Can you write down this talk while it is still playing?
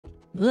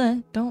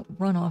Bleh, don't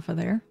run off of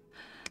there.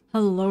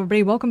 Hello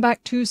everybody, welcome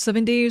back to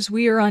 7 Days.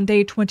 We are on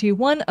day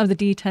 21 of the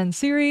D10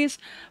 series.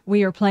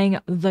 We are playing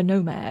The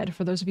Nomad.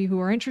 For those of you who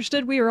are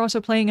interested, we are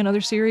also playing another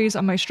series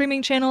on my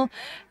streaming channel,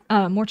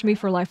 More to Me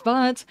for Life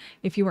VODs.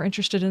 If you are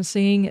interested in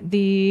seeing one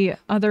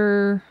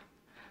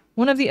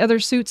of the other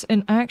suits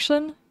in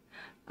action.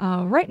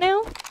 Right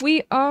now,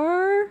 we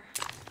are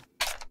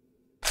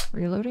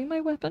reloading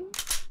my weapon,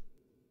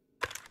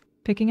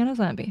 picking on a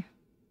zombie.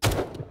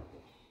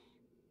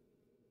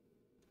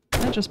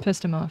 That just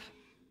pissed him off.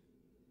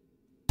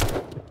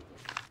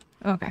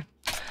 Okay.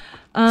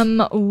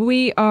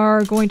 We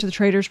are going to the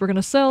traders. We're going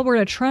to sell. We're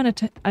going to try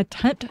and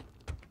attempt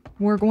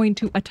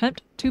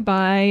to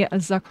buy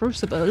the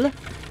crucible.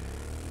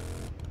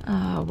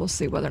 We'll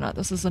see whether or not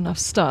this is enough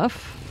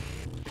stuff.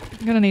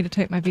 I'm going to need to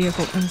take my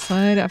vehicle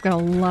inside. I've got a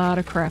lot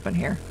of crap in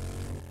here.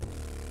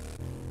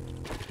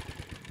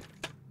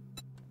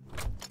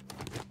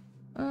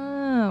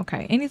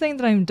 Okay. Anything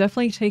that I'm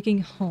definitely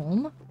taking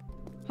home.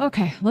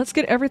 Okay, let's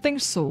get everything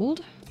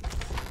sold.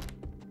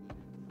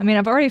 I mean,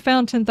 I've already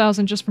found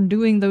 10,000 just from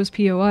doing those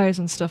POIs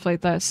and stuff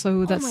like that,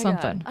 so that's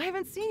something. God. I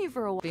haven't seen you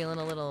for a while. Feeling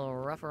a little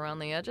rough around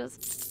the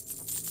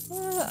edges?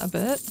 A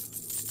bit.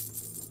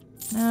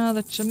 Now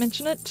that you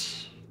mention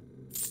it,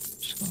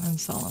 just go ahead and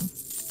sell them.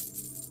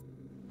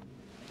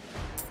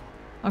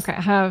 Okay,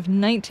 I have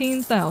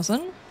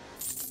 19,000.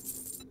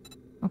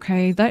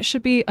 Okay, that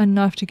should be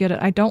enough to get it.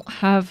 I don't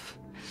have...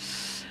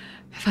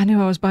 If I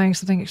knew I was buying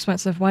something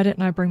expensive, why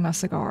didn't I bring my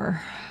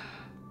cigar?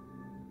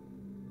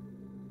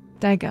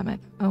 Dadgummit.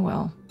 Oh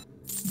well.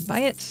 Buy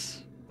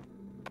it.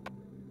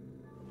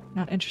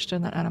 Not interested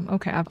in that item.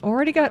 Okay, I've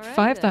already got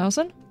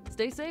 5,000.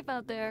 Stay safe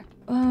out there.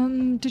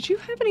 Did you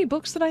have any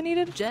books that I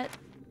needed? Jet,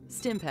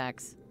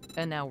 Stimpaks,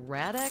 and now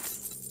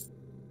Radex?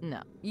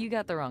 No, you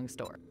got the wrong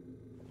store.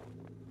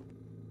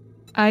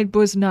 I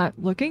was not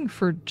looking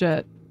for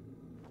Jet.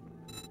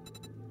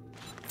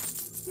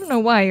 I don't know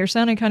why, you're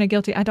sounding kind of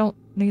guilty. I don't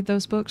need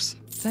those books.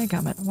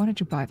 Dadgummit, why did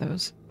you buy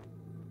those?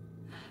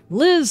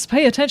 Liz,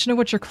 pay attention to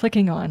what you're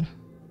clicking on.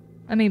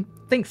 I mean,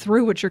 think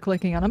through what you're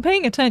clicking on. I'm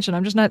paying attention,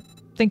 I'm just not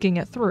thinking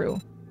it through.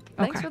 Okay.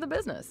 Thanks for the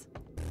business.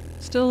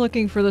 Still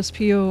looking for this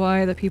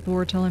POI that people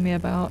were telling me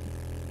about.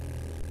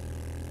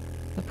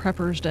 The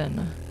Prepper's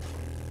Den.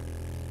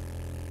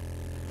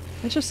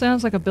 It just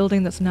sounds like a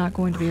building that's not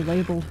going to be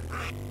labeled.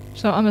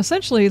 So I'm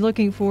essentially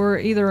looking for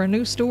either a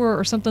new store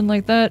or something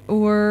like that,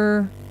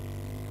 or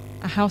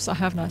a house I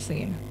have not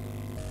seen.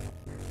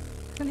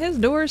 And his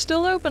door is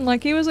still open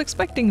like he was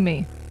expecting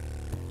me.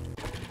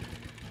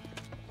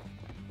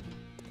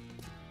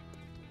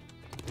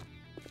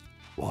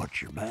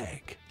 Watch your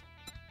back.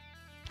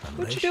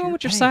 What you doing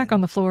with your sack on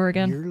the floor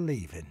again? You're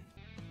leaving.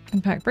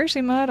 Impact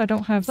bracing mod, I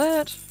don't have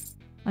that.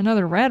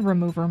 Another rad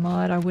remover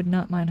mod, I would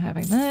not mind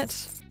having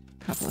that.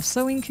 Couple of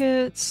sewing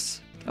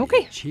kits.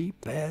 Okay.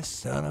 Cheap ass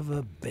son of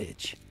a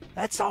bitch.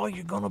 That's all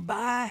you're gonna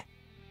buy?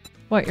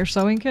 What, your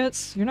sewing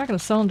kits? You're not gonna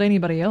sell them to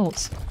anybody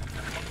else.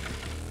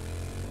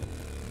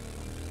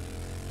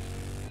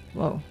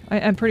 Whoa,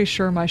 I'm pretty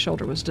sure my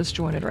shoulder was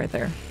disjointed right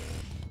there.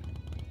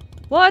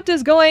 What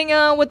is going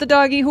on with the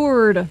doggy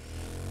horde?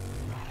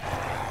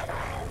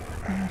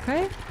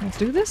 Okay, let's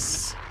do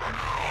this.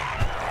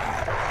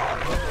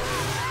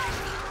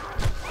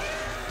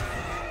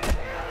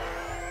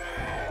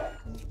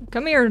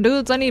 Come here,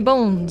 dudes, I need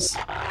bones.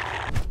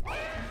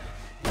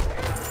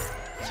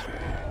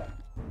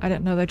 I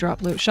didn't know they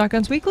dropped loot.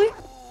 Shotguns weekly?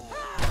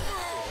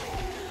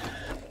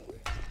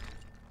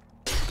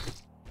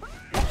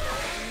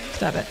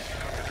 Stab it.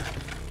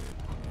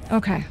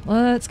 Okay,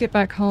 let's get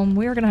back home.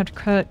 We are gonna have to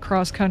cut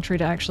cross country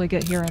to actually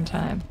get here in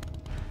time.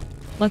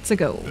 Let's-a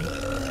go.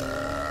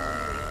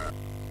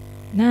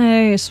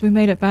 Nice, we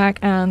made it back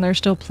and there's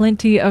still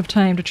plenty of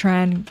time to try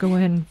and go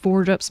ahead and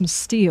forge up some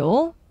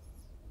steel.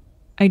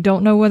 I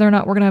don't know whether or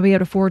not we're gonna be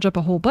able to forge up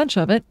a whole bunch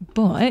of it,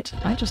 but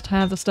I just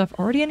have the stuff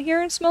already in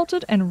here and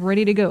smelted and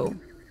ready to go.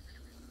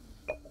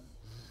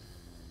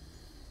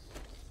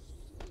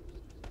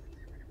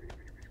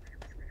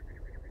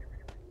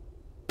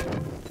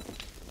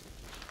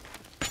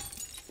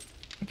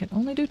 I can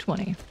only do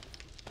 20.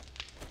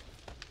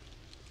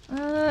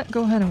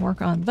 Go ahead and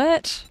work on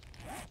that.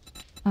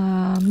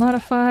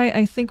 Modify,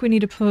 I think we need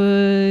to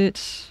put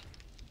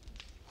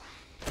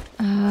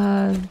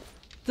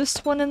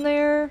this one in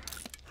there.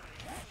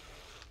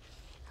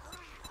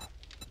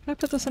 Can I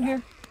put this in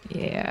here?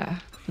 Yeah,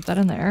 put that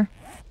in there.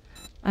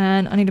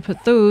 And I need to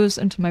put those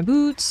into my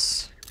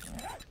boots.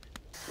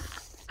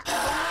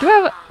 Do I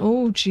have a...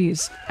 Oh,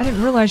 jeez. I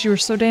didn't realize you were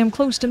so damn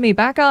close to me.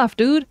 Back off,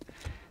 dude.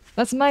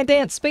 That's my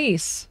dance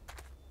space.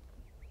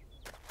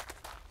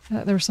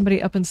 There was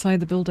somebody up inside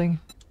the building.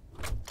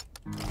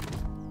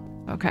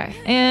 Okay,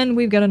 and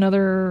we've got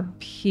another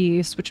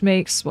piece, which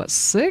makes, what,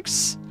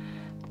 6?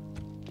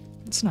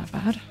 It's not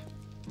bad.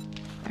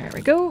 There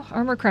we go.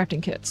 Armor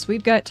crafting kits.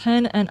 We've got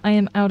 10, and I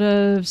am out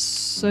of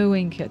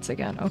sewing kits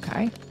again.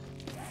 Okay.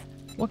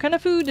 What kind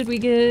of food did we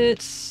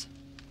get?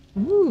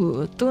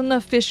 Ooh, tuna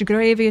fish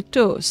gravy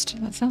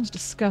toast. That sounds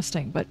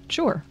disgusting, but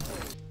sure.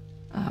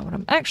 What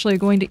I'm actually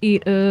going to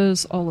eat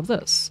is all of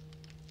this.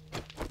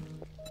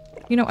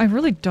 You know, I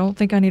really don't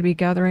think I need to be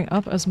gathering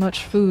up as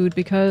much food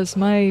because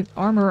my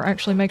armor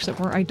actually makes it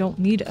where I don't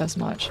need as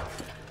much.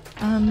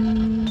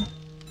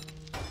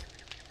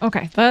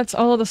 Okay, that's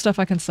all of the stuff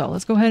I can sell.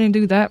 Let's go ahead and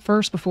do that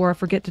first before I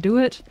forget to do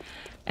it.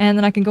 And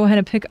then I can go ahead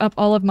and pick up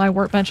all of my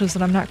workbenches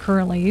that I'm not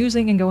currently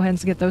using and go ahead and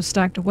get those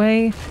stacked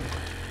away.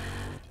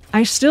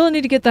 I still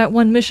need to get that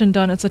one mission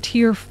done. It's a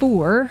tier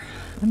 4.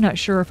 I'm not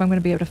sure if I'm going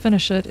to be able to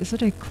finish it. Is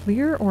it a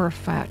clear or a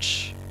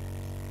fetch?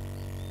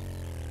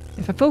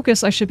 If I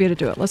focus, I should be able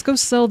to do it. Let's go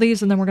sell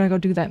these and then we're going to go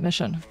do that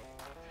mission.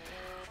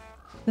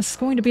 This is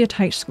going to be a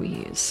tight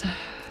squeeze.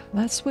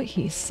 That's what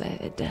he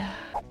said.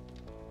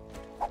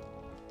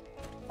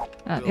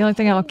 The only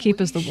thing I'll keep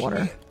is the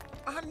water.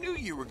 I knew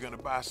you were gonna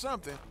buy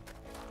something.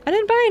 I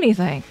didn't buy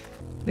anything.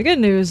 The good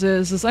news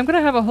is I'm going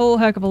to have a whole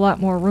heck of a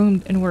lot more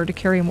room in order to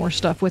carry more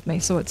stuff with me,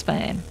 so it's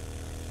fine.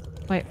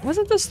 Wait,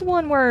 wasn't this the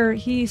one where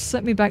he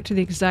sent me back to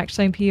the exact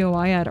same POI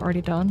I had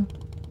already done?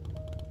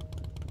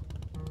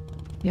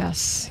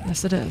 Yes.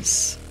 Yes, it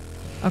is.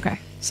 Okay,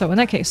 so in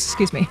that case,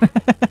 excuse me.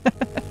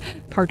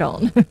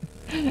 Pardon.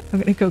 I'm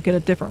going to go get a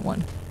different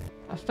one.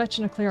 A fetch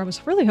and a clear. I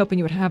was really hoping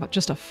you would have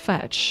just a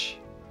fetch.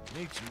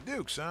 Need some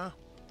dukes, huh?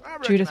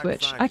 Judith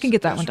Witch. I can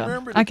get that one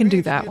done. I can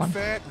do that one.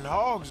 Fat and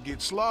hogs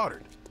get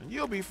slaughtered, and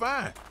you'll be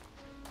fine.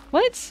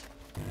 What?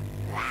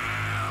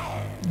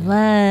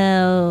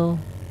 Wow.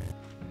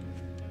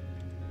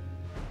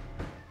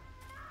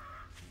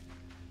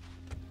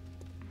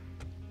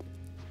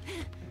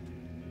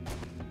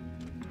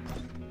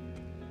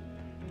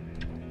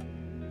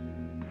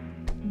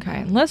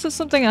 Okay, unless it's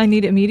something I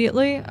need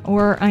immediately,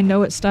 or I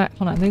know it's stacked.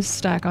 Hold on, these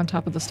stack on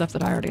top of the stuff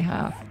that I already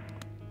have.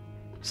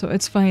 So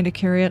it's fine to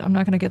carry it. I'm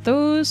not gonna get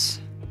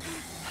those.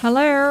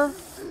 Hello?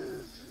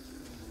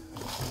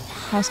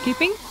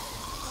 Housekeeping?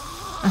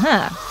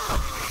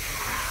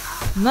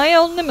 Aha! My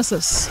old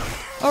nemesis.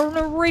 An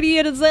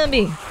irradiated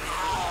zombie.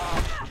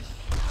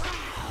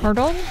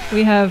 Pardon?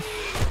 We have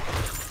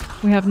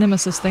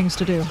nemesis things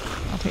to do.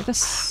 I'll take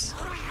this.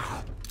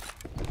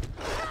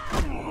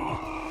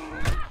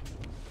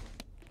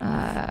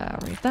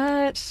 Read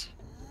that.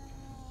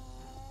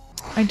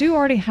 I do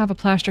already have a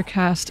plaster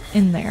cast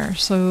in there,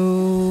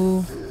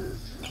 so...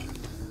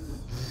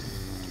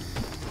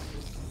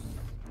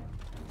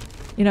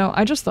 You know,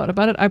 I just thought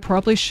about it. I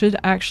probably should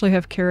actually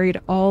have carried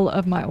all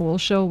of my oil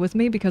shell with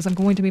me because I'm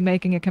going to be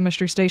making a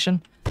chemistry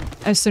station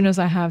as soon as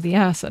I have the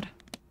acid.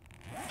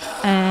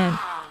 And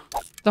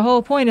the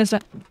whole point is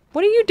that...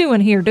 What are you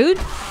doing here, dude?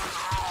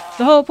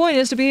 The whole point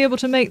is to be able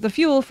to make the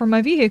fuel for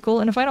my vehicle,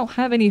 and if I don't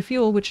have any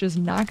fuel, which is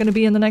not going to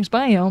be in the next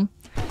biome,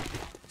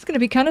 it's going to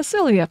be kind of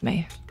silly of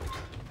me.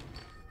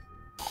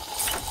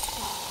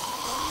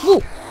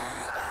 Whoa!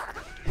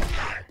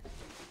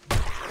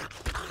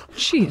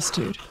 Jeez,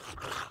 dude.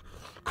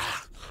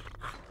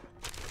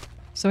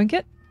 So I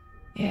get...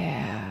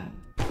 Yeah.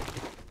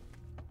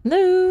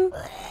 Hello?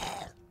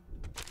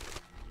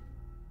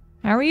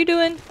 How are you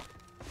doing?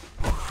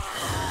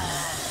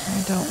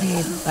 I don't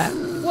need that.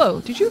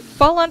 Whoa, did you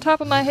fall on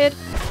top of my head?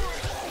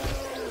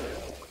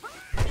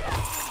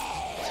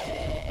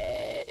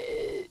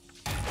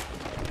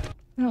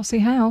 I don't see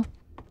how.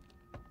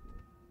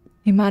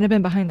 He might have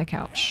been behind the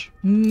couch.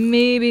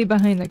 Maybe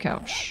behind the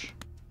couch.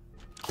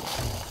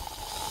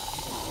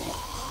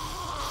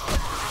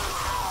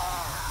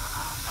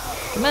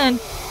 Come on.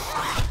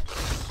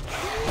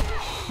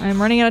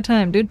 I'm running out of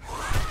time, dude.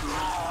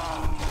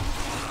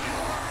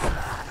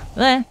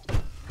 Ah.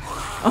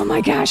 Oh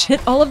my gosh,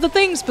 hit all of the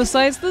things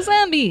besides the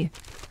zombie!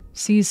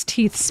 Sees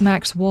teeth,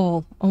 smacks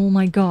wall. Oh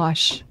my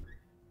gosh.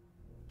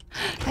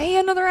 Hey,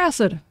 another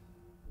acid!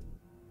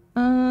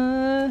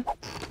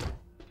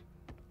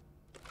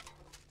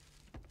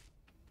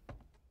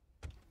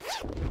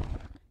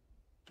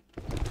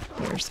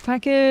 Here's the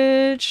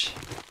package.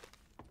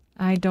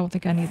 I don't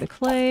think I need the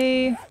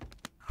clay.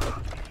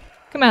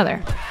 Come out of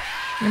there.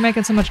 You're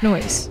making so much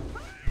noise.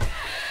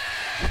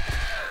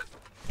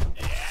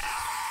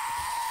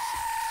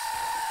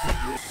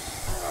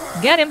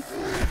 Get him!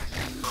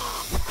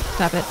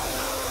 Stop it.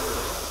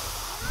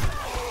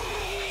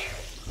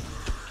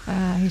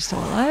 He's still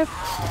alive.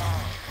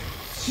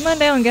 Come on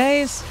down,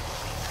 guys.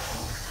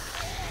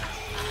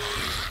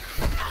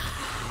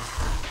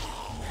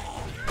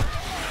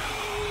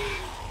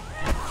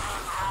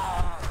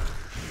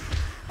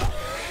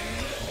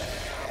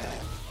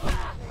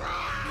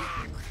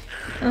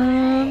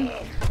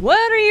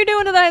 What are you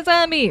doing to that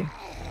zombie?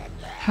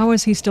 How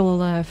is he still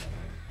alive?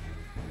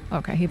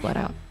 Okay, he bled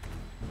out.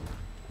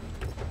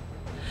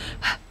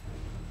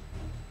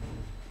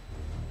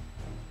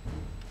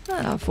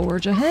 I'll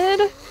forge ahead.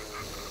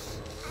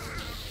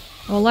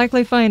 I'll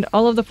likely find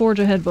all of the forge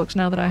ahead books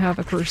now that I have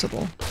a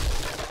crucible.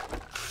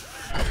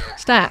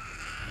 Stop.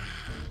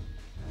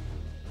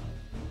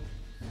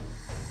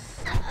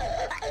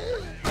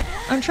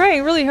 I'm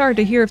trying really hard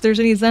to hear if there's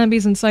any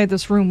zombies inside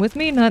this room with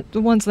me, not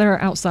the ones that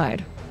are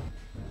outside.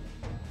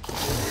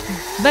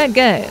 Bad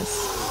guys.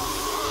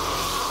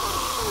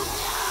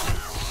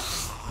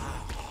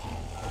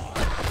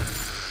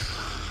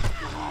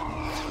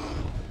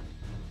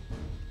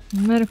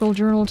 Medical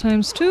journal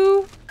times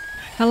 2.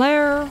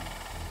 Hello.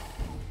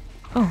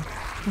 Oh,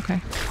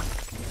 okay.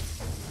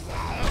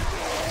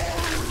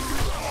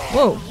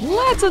 Whoa,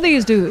 lots of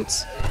these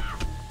dudes.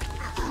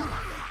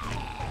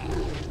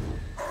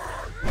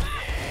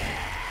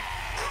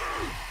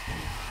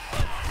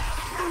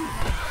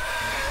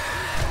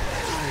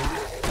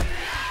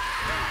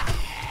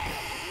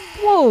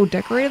 Whoa,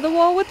 decorated the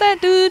wall with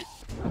that dude.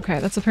 Okay,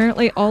 that's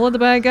apparently all of the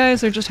bad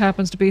guys. There just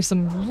happens to be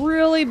some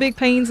really big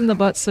pains in the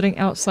butt sitting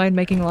outside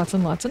making lots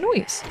and lots of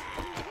noise.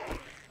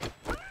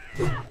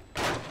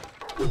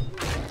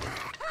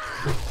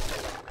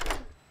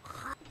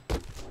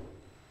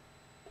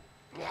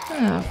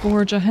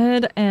 Forge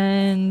ahead,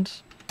 and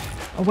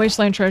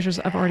wasteland treasures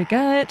I've already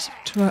got.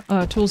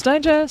 Tools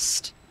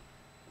digest.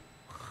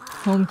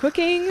 Home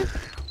cooking.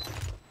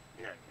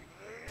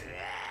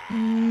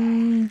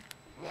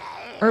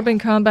 Urban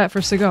combat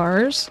for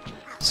cigars.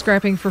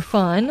 Scrapping for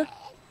fun.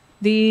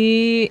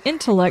 The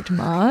intellect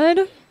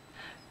mod.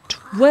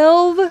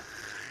 12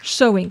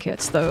 sewing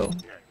kits, though.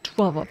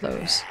 12 of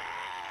those.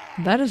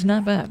 That is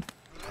not bad.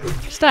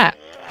 Stat.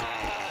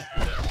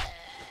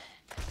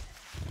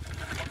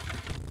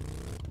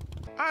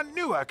 I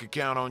knew I could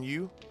count on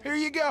you. Here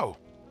you go.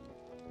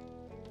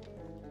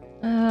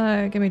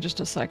 Give me just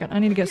a second. I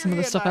need to get some of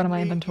this stuff out of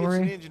my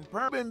inventory.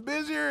 Been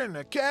busier than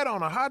a cat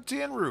on a hot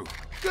tin roof.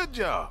 Good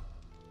job.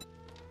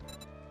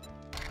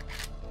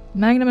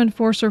 Magnum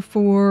Enforcer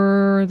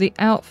for the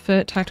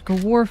outfit, Tactical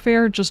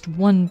Warfare, just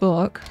 1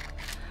 book.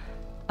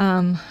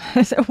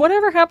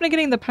 Whatever happened to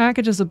getting the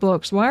packages of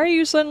books? Why are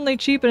you suddenly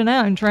cheaping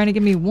out and trying to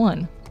give me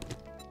 1?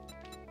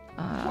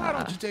 Why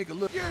don't you take a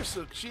look? You're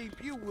so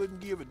cheap, you wouldn't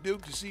give a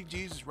duke to see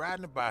Jesus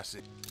riding a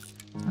bicycle.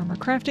 Armor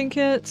crafting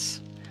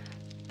kits.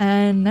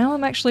 And now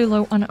I'm actually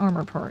low on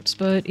armor parts,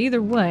 but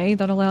either way,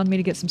 that allowed me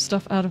to get some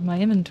stuff out of my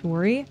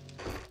inventory.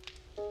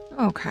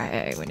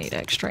 Okay, we need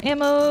extra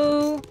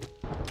ammo.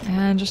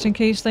 And just in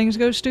case things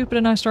go stupid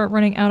and I start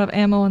running out of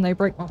ammo and they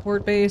break my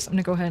Horde base, I'm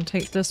gonna go ahead and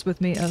take this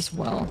with me as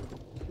well.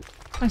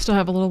 I still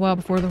have a little while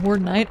before the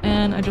Horde night,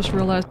 and I just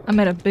realized I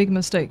made a big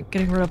mistake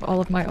getting rid of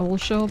all of my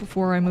old shell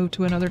before I moved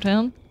to another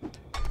town.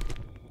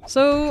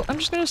 So I'm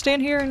just gonna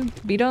stand here and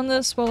beat on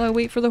this while I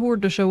wait for the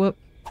Horde to show up.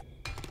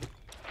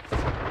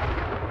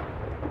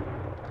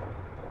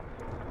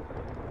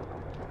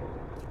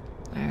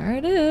 There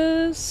it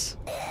is.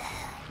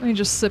 Let me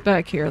just sit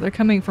back here. They're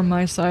coming from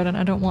my side and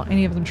I don't want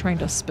any of them trying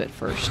to spit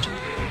first.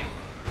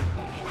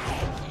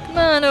 Come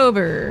on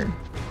over.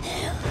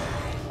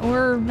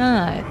 Or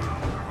not.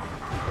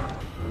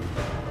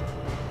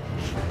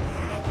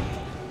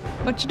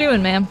 What you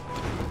doing, ma'am?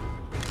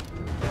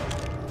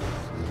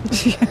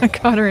 I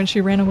caught her and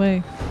she ran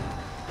away.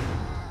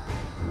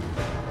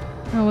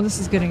 Oh, well, this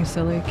is getting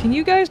silly. Can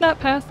you guys not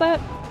pass that?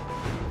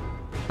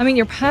 I mean,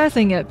 you're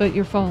passing it, but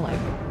you're falling.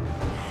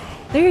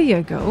 There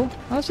you go.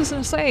 I was just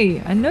gonna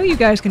say, I know you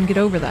guys can get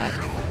over that.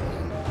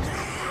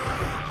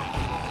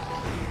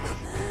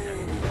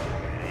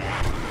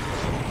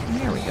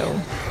 There we go.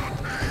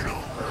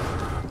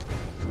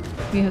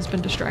 He has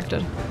been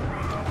distracted.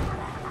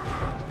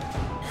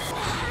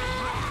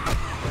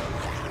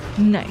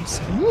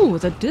 Nice. Ooh,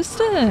 the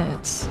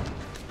distance!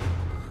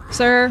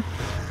 Sir?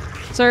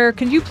 Sir,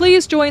 can you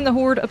please join the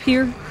Horde up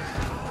here?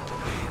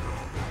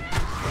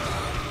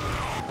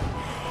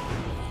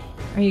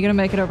 Are you gonna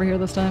make it over here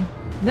this time?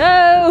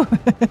 No!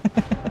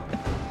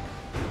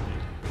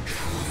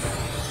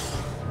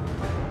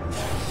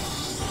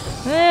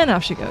 And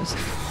off she goes.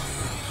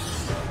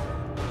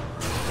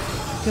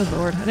 Good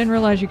lord, I didn't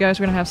realize you guys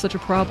were gonna have such a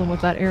problem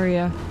with that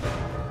area.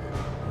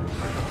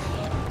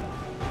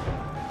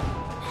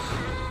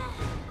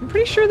 I'm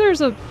pretty sure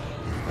there's a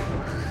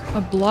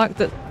block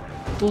that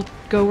will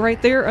go right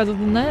there other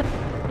than that.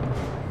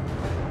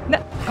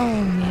 No!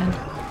 Oh man.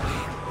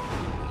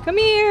 Come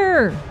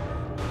here!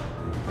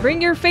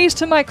 Bring your face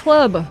to my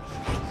club!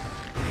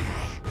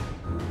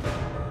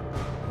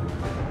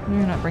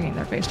 They're not bringing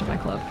their face to my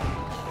club.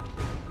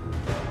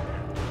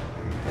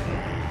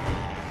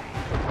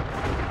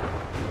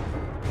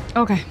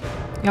 Okay.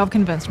 Y'all have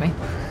convinced me.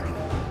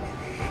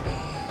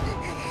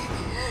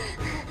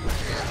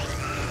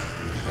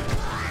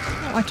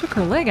 Oh, I took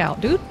her leg out,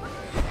 dude.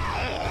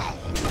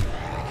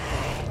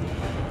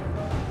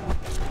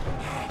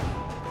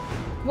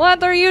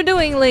 What are you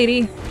doing,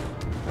 lady?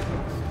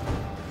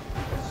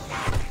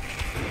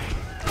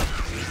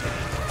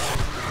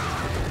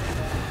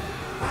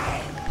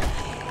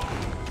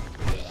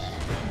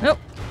 Nope.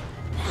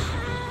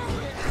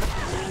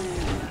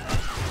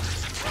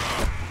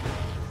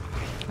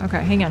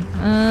 Okay, hang on.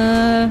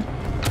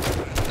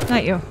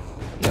 Not you.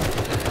 You.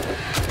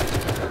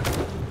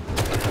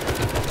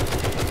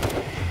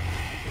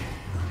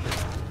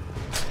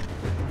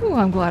 Ooh,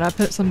 I'm glad I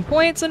put some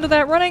points into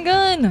that running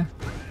gun!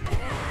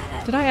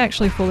 Did I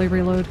actually fully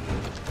reload?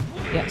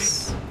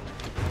 Yes.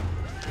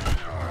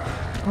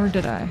 Or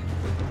did I?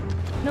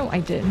 No, I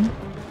didn't.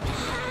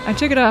 I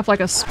took it off like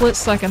a split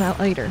second out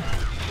later.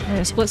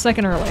 A split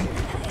second early.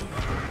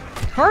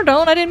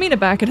 Pardon, I didn't mean to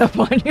back it up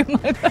on you,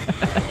 my bad.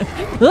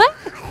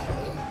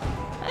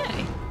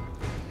 Hey.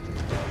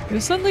 It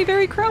was suddenly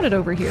very crowded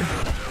over here.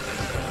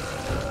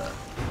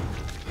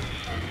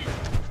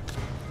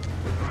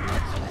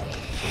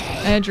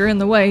 Ed, you're in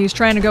the way. He's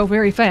trying to go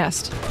very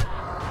fast.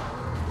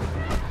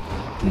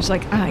 He's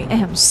like, I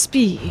am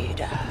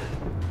speed.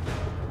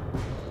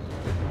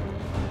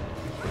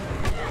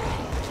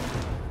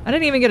 I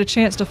didn't even get a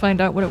chance to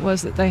find out what it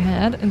was that they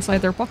had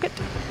inside their pocket.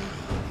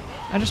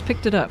 I just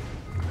picked it up.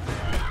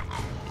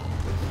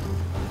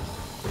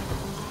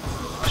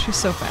 She's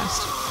so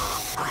fast.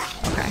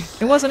 Okay.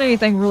 It wasn't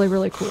anything really,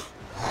 really cool.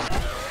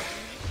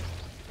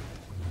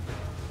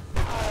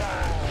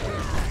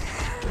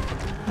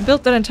 I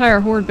built that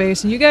entire Horde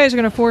base, and you guys are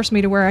going to force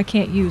me to where I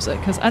can't use it,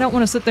 because I don't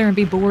want to sit there and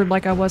be bored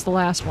like I was the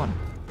last one.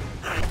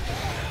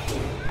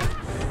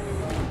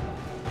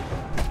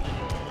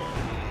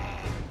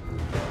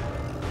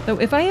 So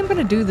if I am going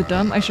to do the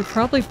dumb, I should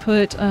probably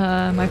put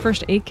my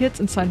first aid kits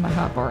inside my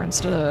hotbar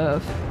instead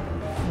of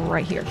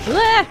right here.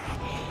 Ah!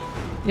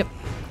 Yep.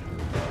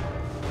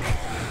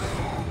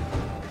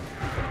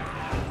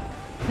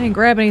 I didn't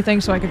grab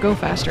anything so I could go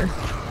faster.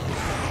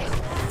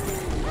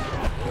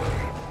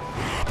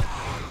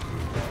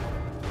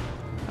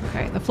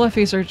 Okay, the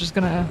fluffies are just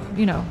gonna,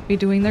 you know, be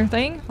doing their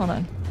thing. Hold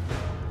on.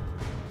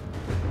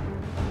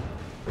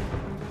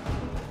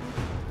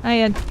 Hi,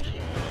 Ed.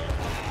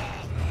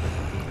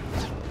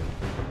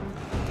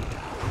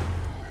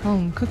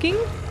 Home cooking?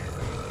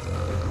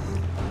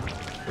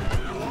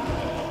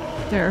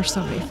 There are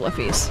so many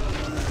fluffies.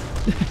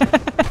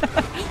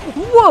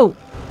 Whoa!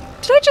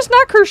 Did I just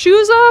knock her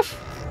shoes off?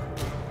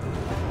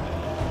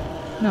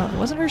 No, it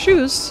wasn't her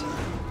shoes.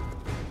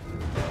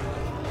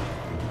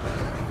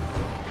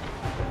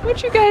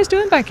 What you guys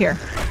doing back here?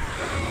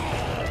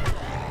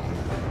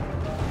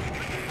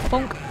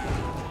 Bonk.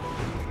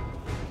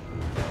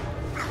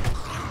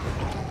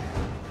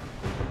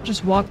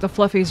 Just walk the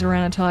fluffies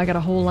around until I got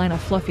a whole line of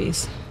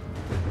fluffies.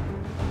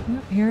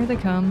 Yep, here they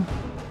come.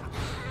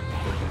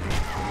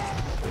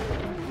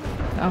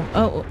 Oh,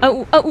 oh,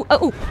 oh, oh,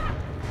 oh!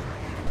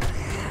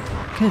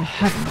 Good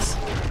heavens.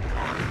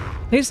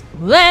 These...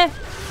 Bleh!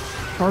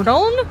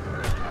 Pardon?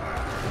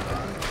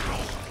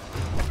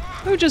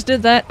 Who just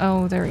did that?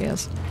 Oh, there he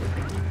is.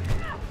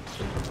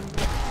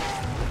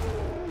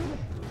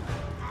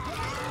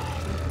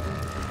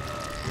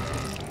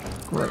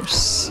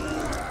 Gross.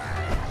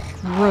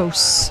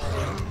 Gross.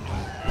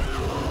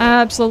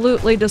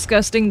 Absolutely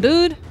disgusting,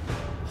 dude.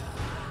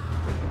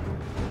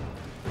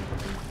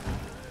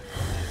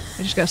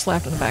 I just got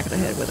slapped in the back of the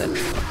head with it.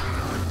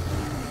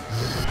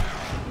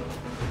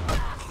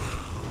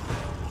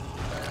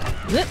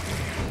 Zip.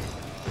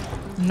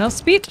 No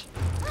speed.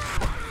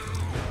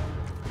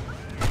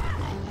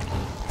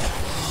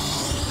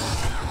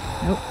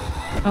 Nope.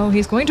 Oh,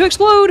 he's going to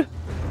explode!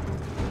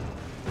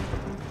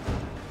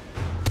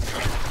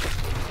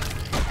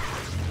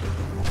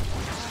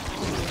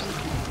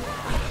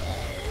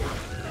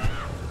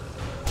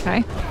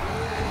 Okay.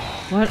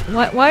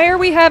 What? Why are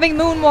we having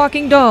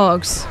moonwalking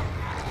dogs?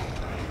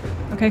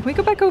 Okay, can we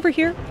go back over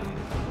here?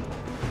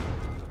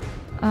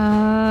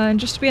 And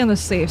just to be on the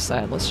safe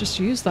side, let's just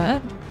use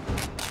that.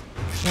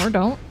 Or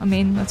don't. I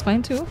mean, that's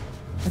fine too.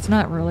 It's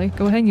not really.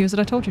 Go ahead and use it,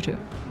 I told you to.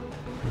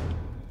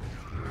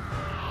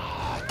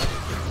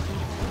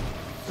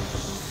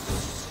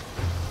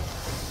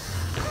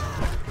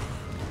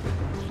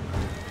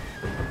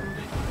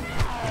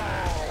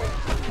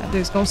 That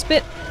dude's gonna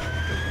spit.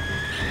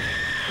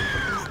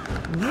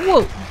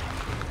 Whoa!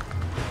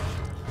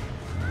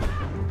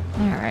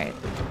 Alright.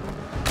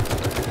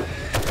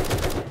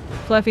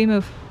 Fluffy,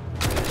 move.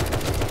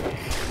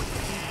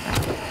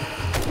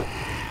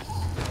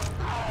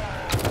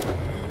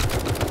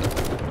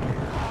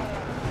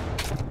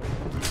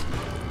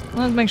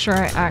 Let's make sure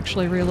I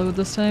actually reload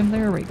this time.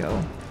 There we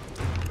go.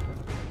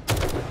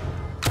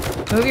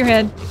 Move your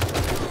head.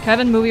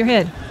 Kevin, move your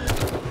head.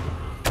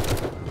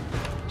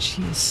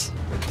 Jeez.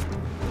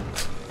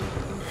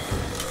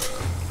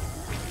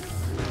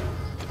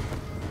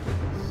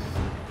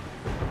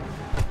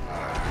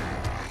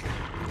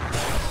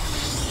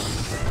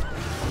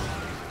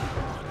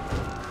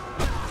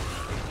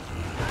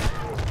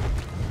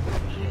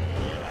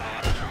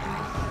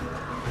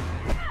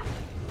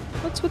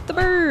 What's with the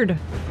bird?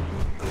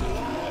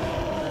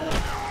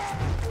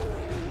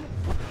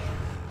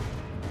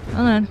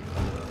 Hold on.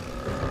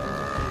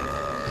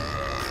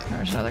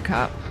 There's another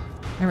cop.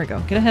 There we go.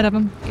 Get ahead of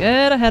him.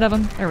 Get ahead of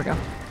him. There we go.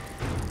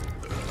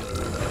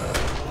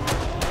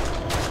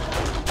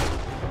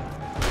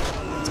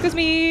 Excuse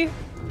me.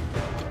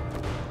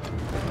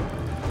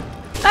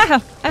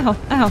 Ow! Ow!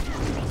 Ow!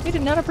 He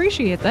did not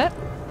appreciate that.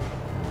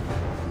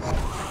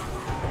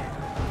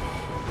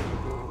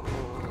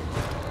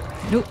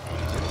 Nope.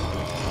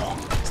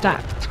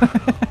 Stop.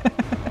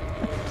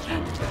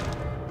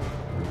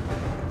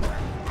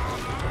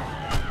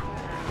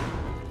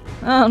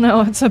 Oh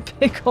no, it's a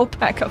big old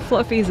pack of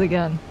fluffies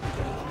again.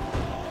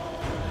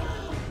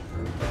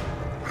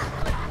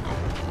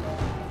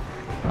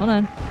 Hold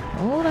on.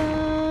 Hold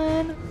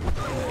on.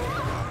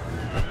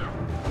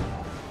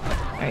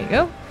 There you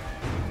go.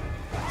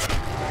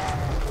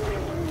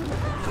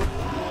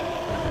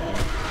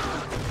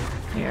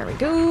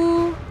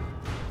 go.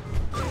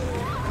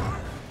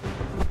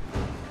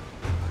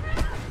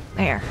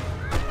 There.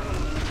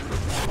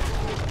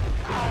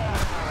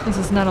 This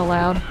is not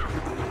allowed.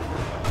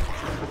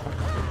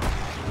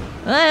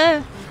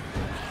 Ah!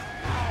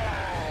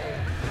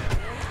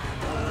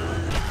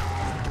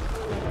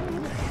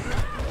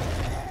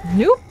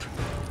 Nope.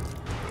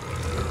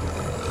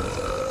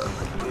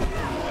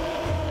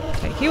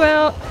 Take you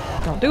out.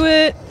 Don't do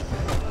it.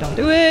 Don't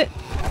do it.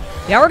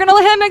 Yeah, we're gonna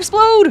let him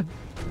explode!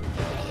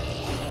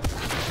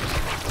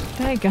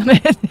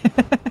 Dadgummit.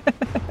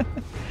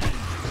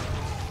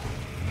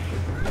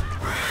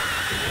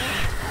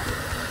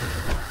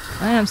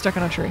 I am stuck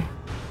on a tree.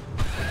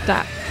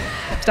 Stop.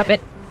 Stop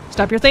it.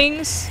 Stop your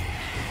things.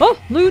 Oh,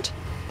 loot.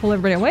 Pull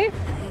everybody away.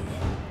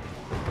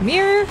 Come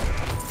here.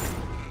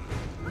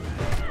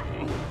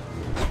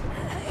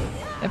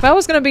 If I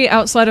was gonna be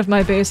outside of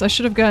my base, I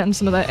should have gotten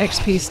some of that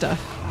XP stuff.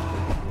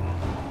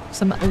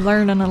 Some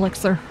learning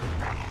elixir.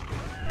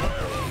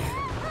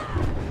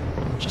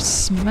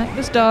 Just smack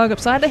this dog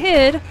upside the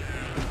head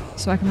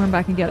so I can run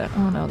back and get it.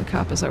 Oh no, the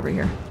cop is over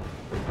here.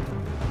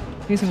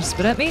 He's gonna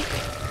spit at me.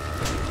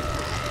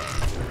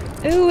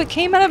 Ooh, it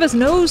came out of his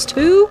nose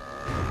too?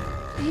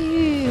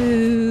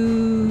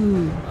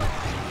 Ew.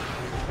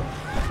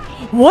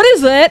 What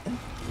is that?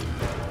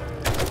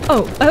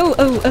 Oh, oh,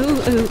 oh,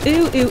 oh, oh,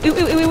 ew, ew, ew,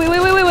 ew, ew, ew,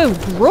 ew, ew, ew,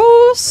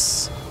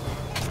 gross!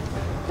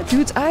 That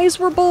dude's eyes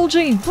were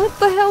bulging. What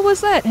the hell was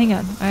that? Hang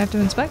on, I have to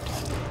inspect.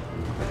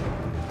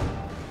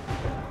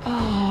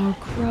 Oh,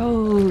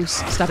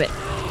 gross. Stop it.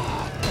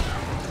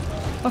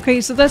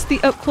 Okay, so that's the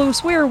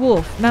up-close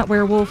werewolf. Not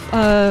werewolf,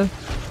 dire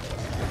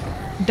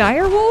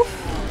wolf?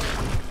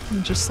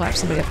 Just slap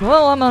somebody up.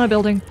 Well, I'm on a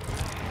building.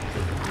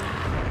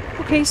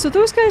 Okay, so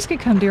those guys can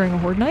come during a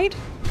horde night.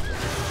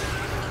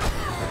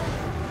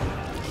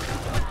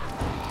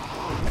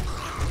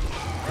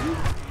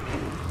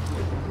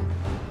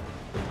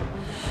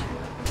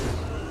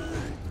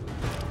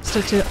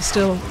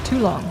 Still too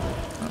long.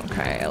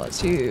 Okay,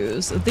 let's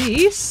use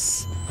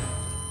these.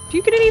 Do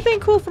you get anything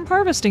cool from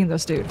harvesting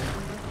this dude?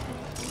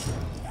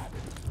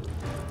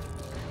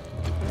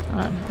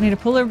 Hold on, I need to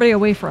pull everybody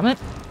away from it.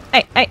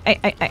 Hey, hey, hey,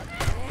 hey, hey.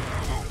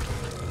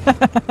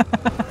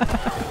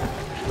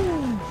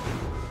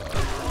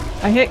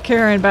 I hit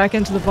Karen back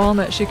into the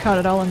vomit. She caught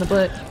it all in the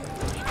butt.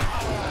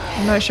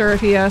 I'm not sure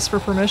if he asked for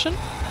permission.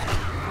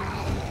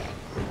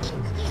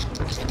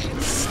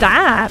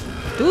 Stop!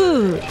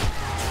 Ooh.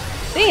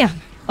 Damn!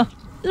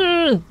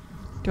 Oh.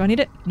 Do I need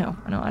it? No,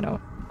 I don't.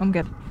 I'm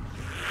good.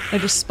 They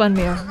just spun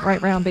me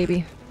right round,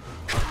 baby.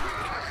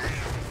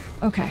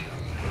 Okay.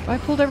 Have I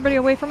pulled everybody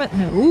away from it?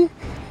 No.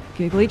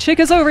 Giggly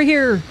Chick is over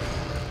here!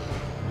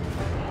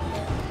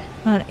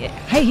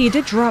 Hey, he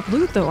did drop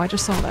loot though, I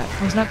just saw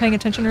that. I was not paying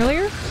attention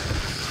earlier.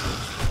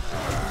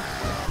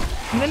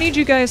 I'm gonna need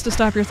you guys to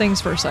stop your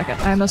things for a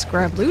second. I must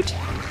grab loot.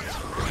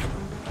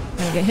 I'm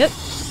gonna get hit.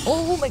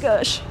 Oh my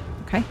gosh.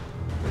 Okay.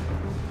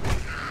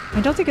 I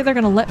don't think they're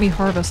gonna let me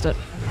harvest it.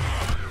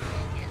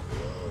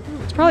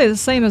 It's probably the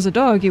same as a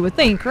dog, you would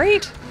think,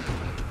 right?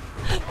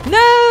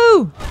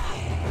 No!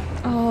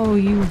 Oh,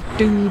 you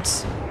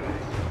dudes.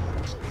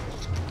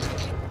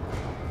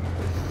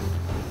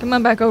 Come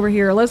on back over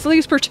here. Let's at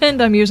least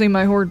pretend I'm using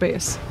my horde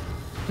base.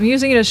 I'm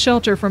using it as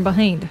shelter from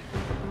behind.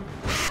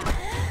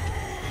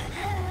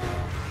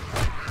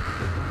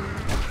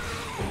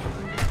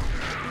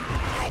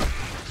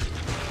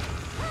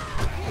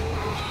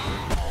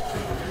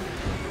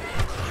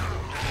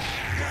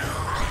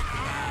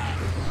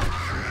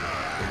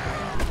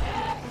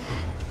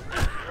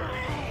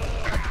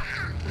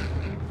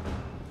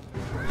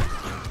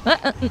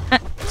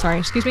 Sorry,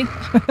 excuse me.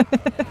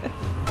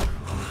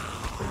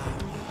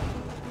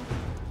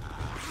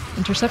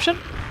 Interception?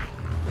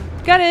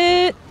 Got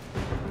it!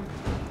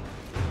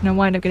 And I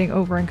wind up getting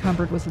over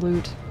encumbered with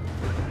loot.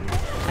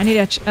 I need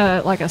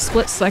a, like a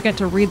split second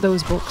to read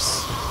those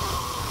books.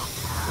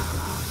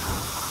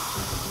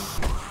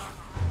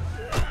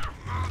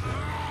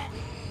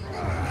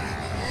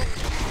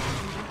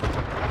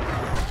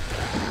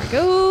 There we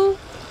go.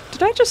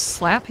 Did I just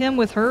slap him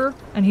with her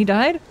and he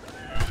died?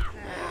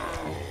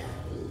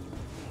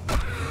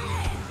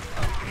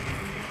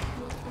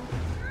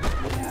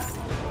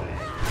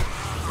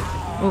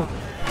 Oh.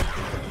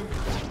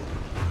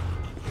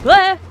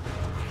 Ah!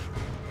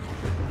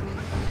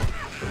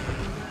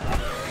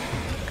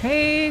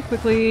 Okay,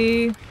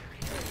 quickly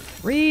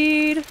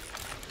read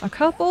a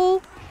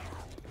couple.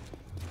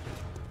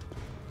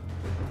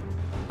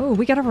 Oh,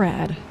 we got a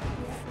rad.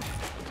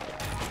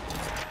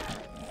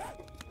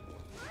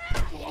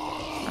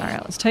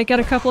 Alright, let's take out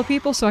a couple of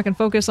people so I can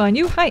focus on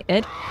you. Hi,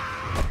 Ed.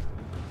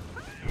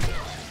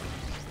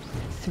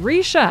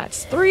 3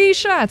 shots. 3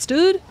 shots,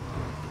 dude!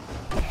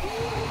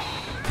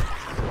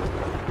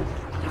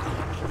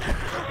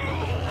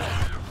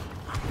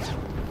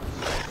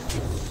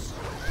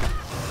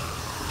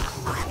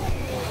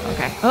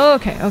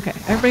 Okay, okay.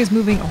 Everybody's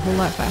moving a whole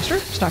lot faster.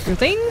 Stop your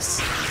things.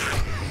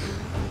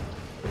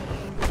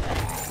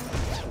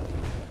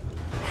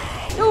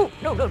 No,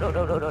 no, no, no,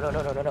 no, no, no, no,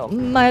 no, no, no, no.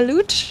 My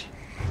loot.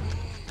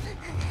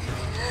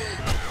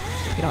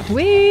 Get out the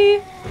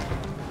way.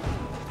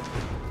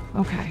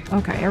 Okay,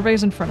 okay,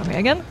 everybody's in front of me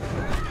again.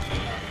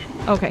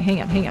 Okay,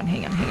 hang on.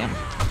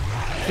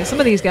 Get some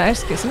of these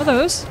guys. Get some of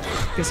those.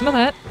 Get some of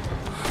that.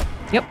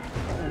 Yep.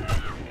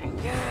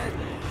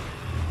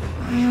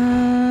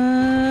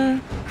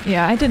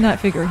 Yeah, I did not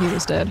figure he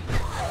was dead.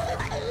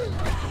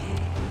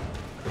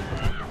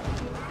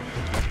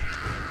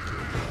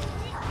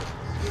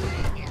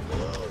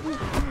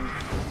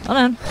 Hold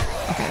on.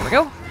 Okay, there we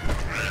go.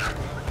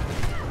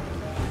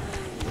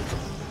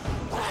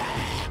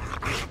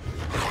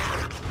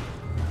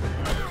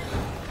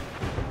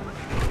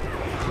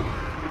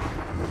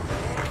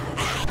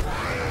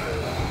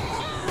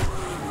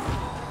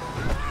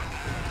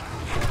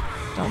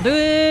 Don't do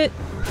it!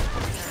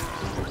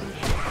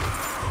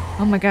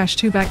 Oh my gosh,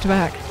 2 back to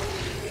back.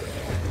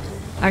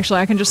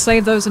 Actually, I can just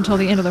save those until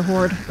the end of the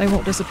horde. They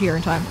won't disappear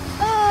in time.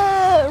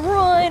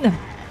 Run!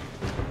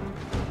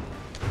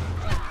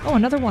 Oh,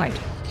 another white.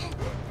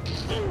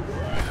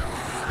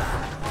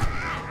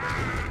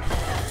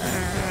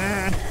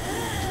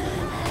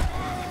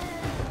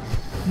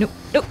 Nope,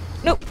 nope,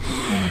 nope!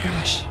 Oh my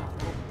gosh.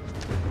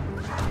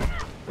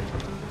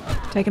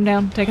 Take him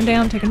down, take him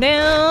down, take him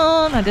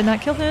down! I did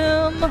not kill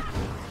him!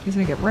 He's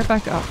gonna get right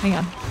back up. Hang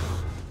on.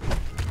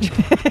 Did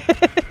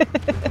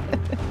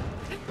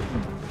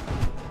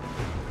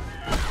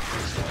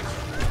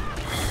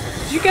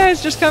you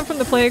guys just come from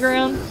the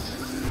playground?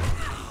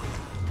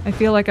 I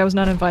feel like I was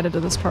not invited to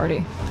this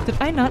party. Did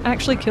I not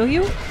actually kill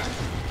you?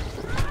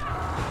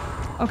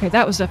 Okay,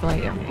 that was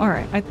definitely you.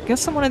 Alright, I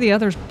guess some one of the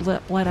others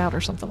bled out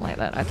or something like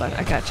that. I thought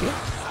I got you.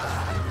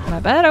 My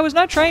bad, I was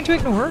not trying to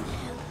ignore.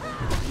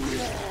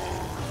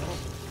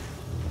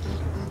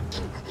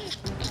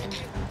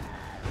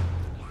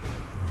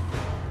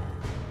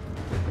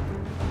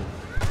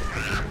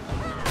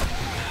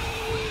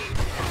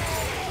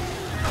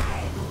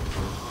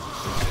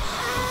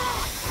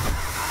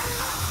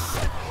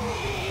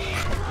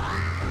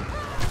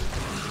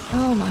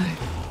 Oh my.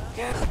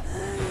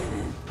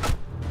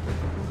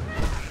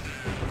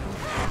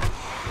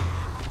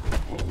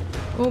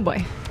 Oh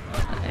boy.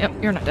 Yep,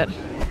 you're not dead.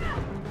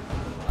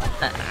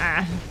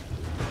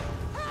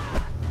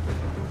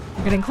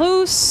 We're getting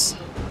close.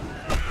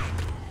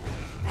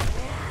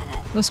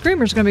 The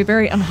Screamer's gonna be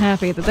very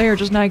unhappy that they are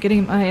just not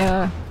getting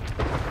my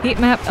heat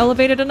map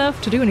elevated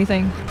enough to do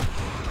anything.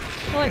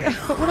 Like,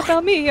 but what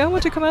about me? I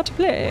want to come out to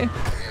play.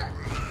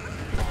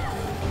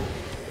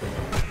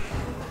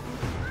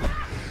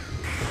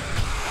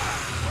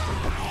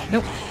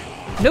 Nope.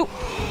 Nope.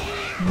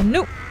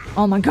 Nope.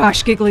 Oh my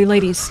gosh, giggly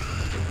ladies.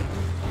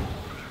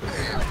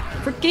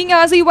 Freaking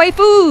Aussie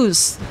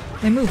waifus!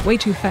 They move way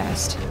too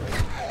fast.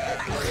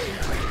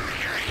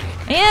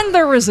 And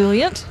they're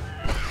resilient.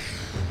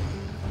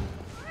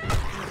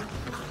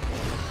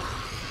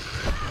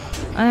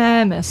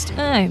 I missed.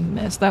 I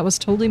missed. That was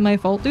totally my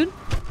fault, dude.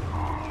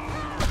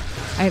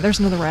 Hey, there's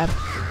another rad.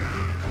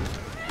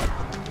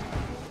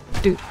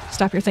 Dude,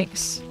 stop your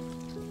things.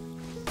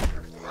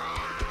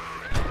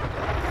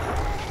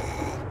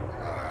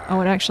 Oh,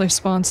 it actually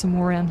spawned some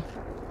more in.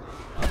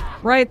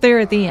 Right there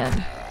at the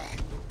end.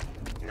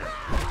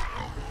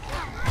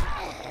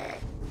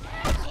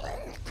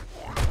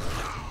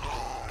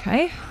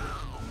 Okay.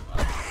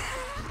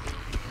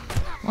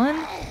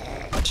 1,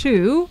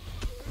 2,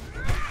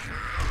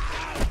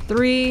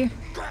 3.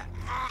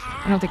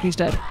 I don't think he's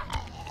dead.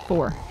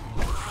 4.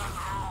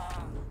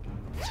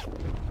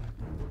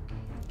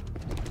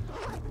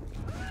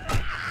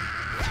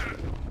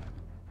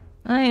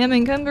 I am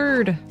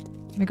encumbered.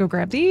 Let me go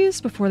grab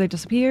these before they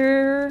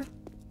disappear.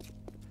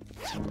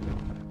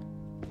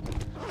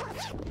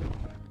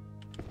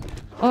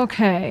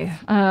 Okay,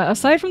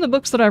 aside from the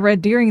books that I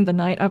read during the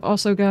night, I've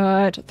also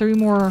got 3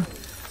 more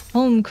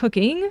home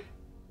cooking.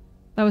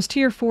 That was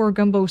tier 4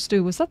 gumbo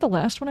stew. Was that the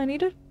last one I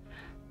needed?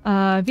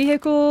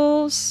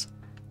 Vehicles.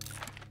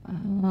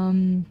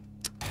 Some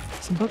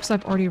books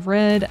I've already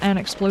read, and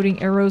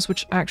exploding arrows,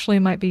 which actually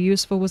might be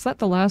useful. Was that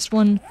the last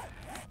one?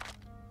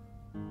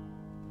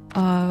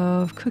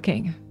 Of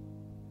cooking.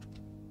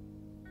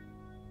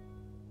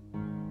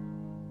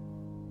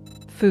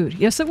 Food.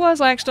 Yes, it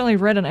was. I accidentally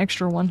read an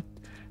extra one.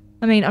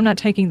 I mean, I'm not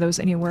taking those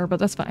anywhere, but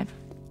that's fine.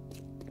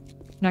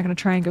 I'm not gonna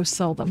try and go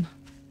sell them.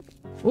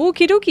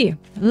 Okie dokie.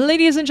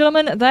 Ladies and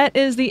gentlemen, that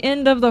is the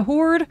end of the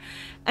Horde,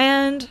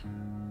 and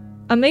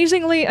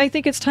amazingly, I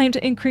think it's time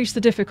to increase the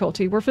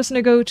difficulty. We're fixing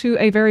to go to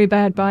a very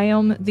bad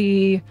biome.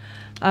 The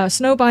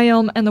snow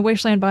biome and the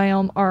wasteland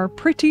biome are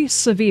pretty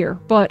severe,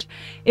 but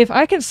if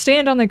I can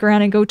stand on the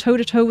ground and go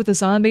toe-to-toe with the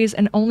zombies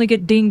and only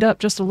get dinged up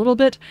just a little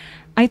bit,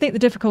 I think the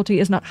difficulty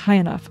is not high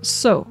enough.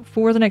 So,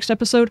 for the next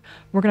episode,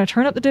 we're going to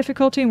turn up the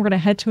difficulty and we're going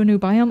to head to a new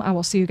biome. I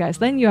will see you guys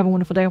then. You have a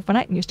wonderful day, wonderful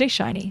night, and you stay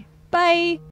shiny. Bye!